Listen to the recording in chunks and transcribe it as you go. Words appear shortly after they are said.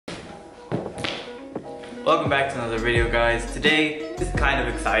Welcome back to another video, guys. Today is kind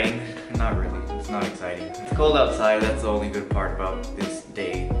of exciting. Not really, it's not exciting. It's cold outside, that's the only good part about this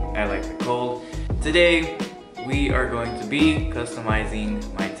day. I like the cold. Today, we are going to be customizing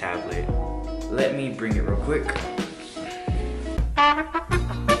my tablet. Let me bring it real quick.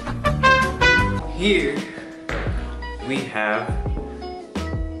 Here, we have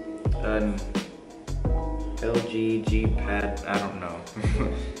an LG G Pad, I don't know.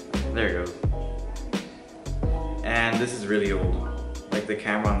 There it goes. And this is really old. Like the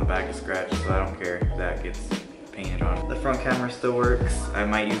camera on the back is scratched, so I don't care if that gets painted on. The front camera still works. I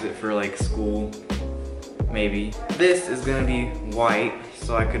might use it for like school, maybe. This is gonna be white,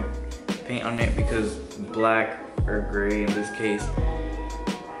 so I could paint on it because black or gray in this case,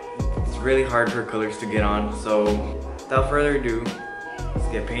 it's really hard for colors to get on. So without further ado, let's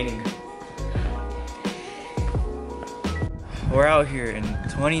get painting. We're out here in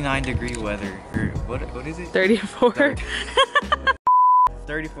 29-degree weather. Or what is it? 34.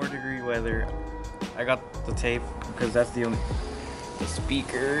 34-degree weather. I got the tape because that's the only. The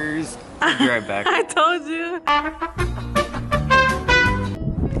speakers. I'll be right back. I told you.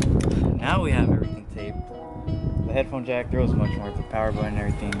 Now we have everything taped. The headphone jack, there was much more. The power button and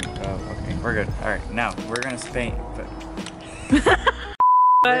everything. Okay, we're good. All right, now we're gonna paint.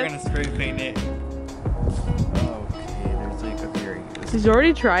 We're gonna spray paint it. Did you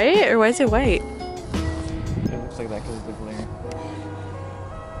already try it, or why is it white? It looks like that because of the glare.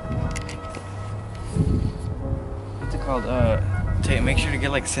 What's it called? Make sure to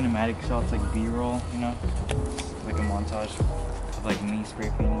get like cinematic shots, like B-roll, you know? Like a montage of like me spray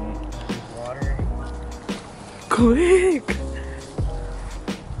painting it. Water. Quick!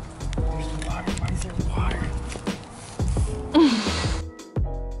 There's water. Why is there water?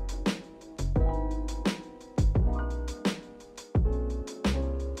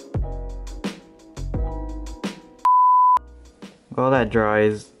 While that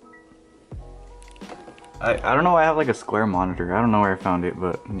dries, I don't know why I have like a square monitor. I don't know where I found it,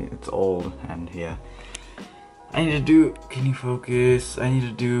 but it's old, and yeah. I need to do, can you focus? I need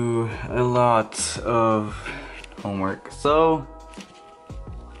to do a lot of homework. So,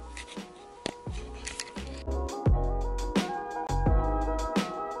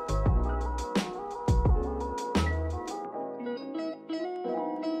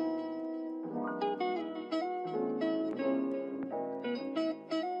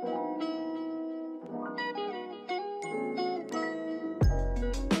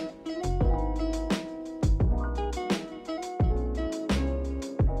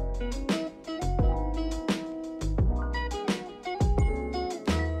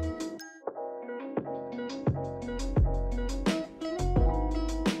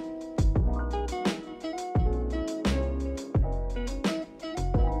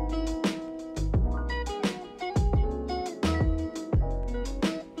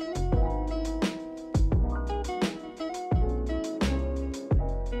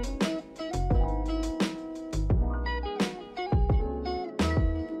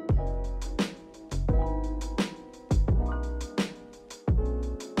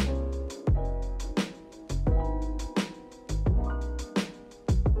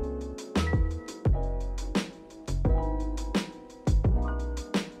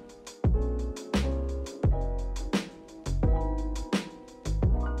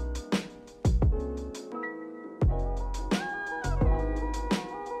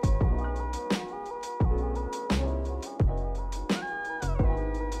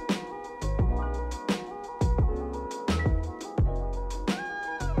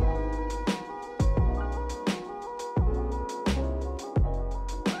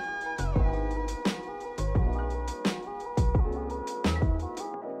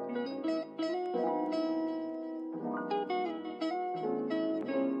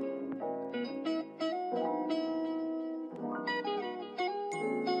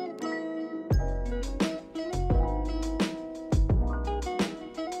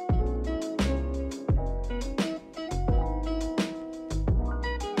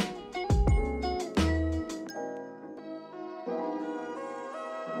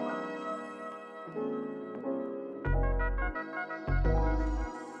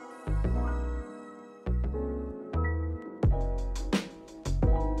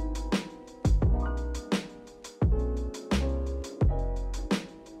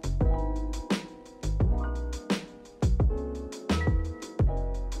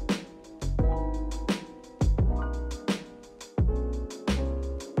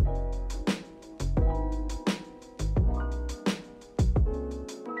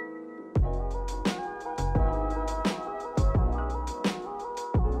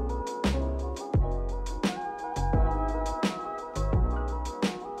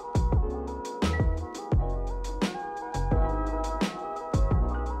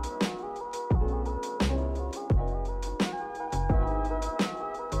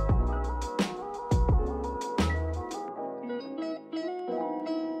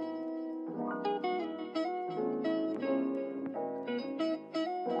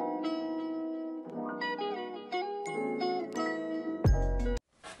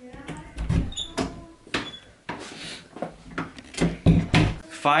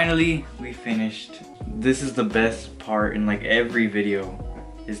 finally we finished. This is the best part in like every video,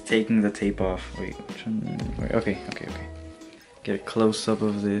 is taking the tape off. Wait, okay. Get a close up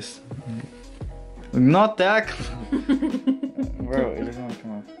of this. Not that close. Bro, it doesn't want to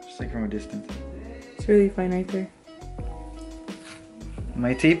come off. Just like from a distance. It's really fine right there.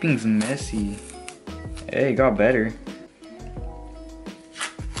 My taping's messy. Hey, it got better.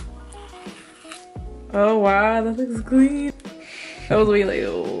 Oh wow, that looks clean. That was way like,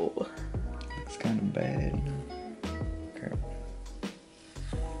 oh. Looks kind of bad. Crap.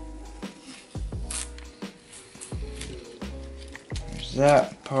 There's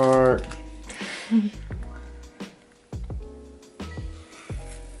that part.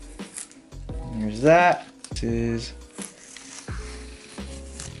 There's that. This is.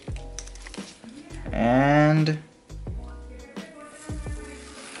 And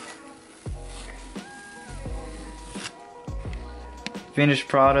finished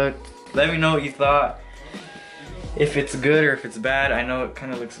product. Let me know what you thought. If it's good or if it's bad. I know it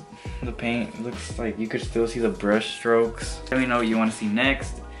kind of looks, the paint looks like you could still see the brush strokes. Let me know what you want to see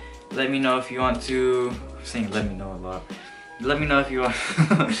next. Let me know if you want to, I'm saying let me know a lot. Let me know if you want,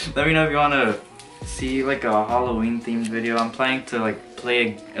 let me know if you want to see like a Halloween themed video. I'm planning to like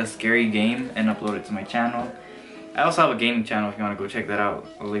play a scary game and upload it to my channel. I also have a gaming channel if you want to go check that out.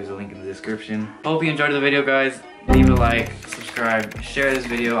 I'll leave the link in the description. Hope you enjoyed the video, guys. Leave a like, subscribe, share this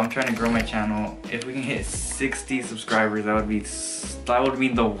video. I'm trying to grow my channel. If we can hit 60 subscribers, that would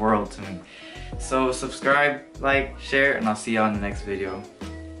mean the world to me. So subscribe, like, share, and I'll see y'all in the next video.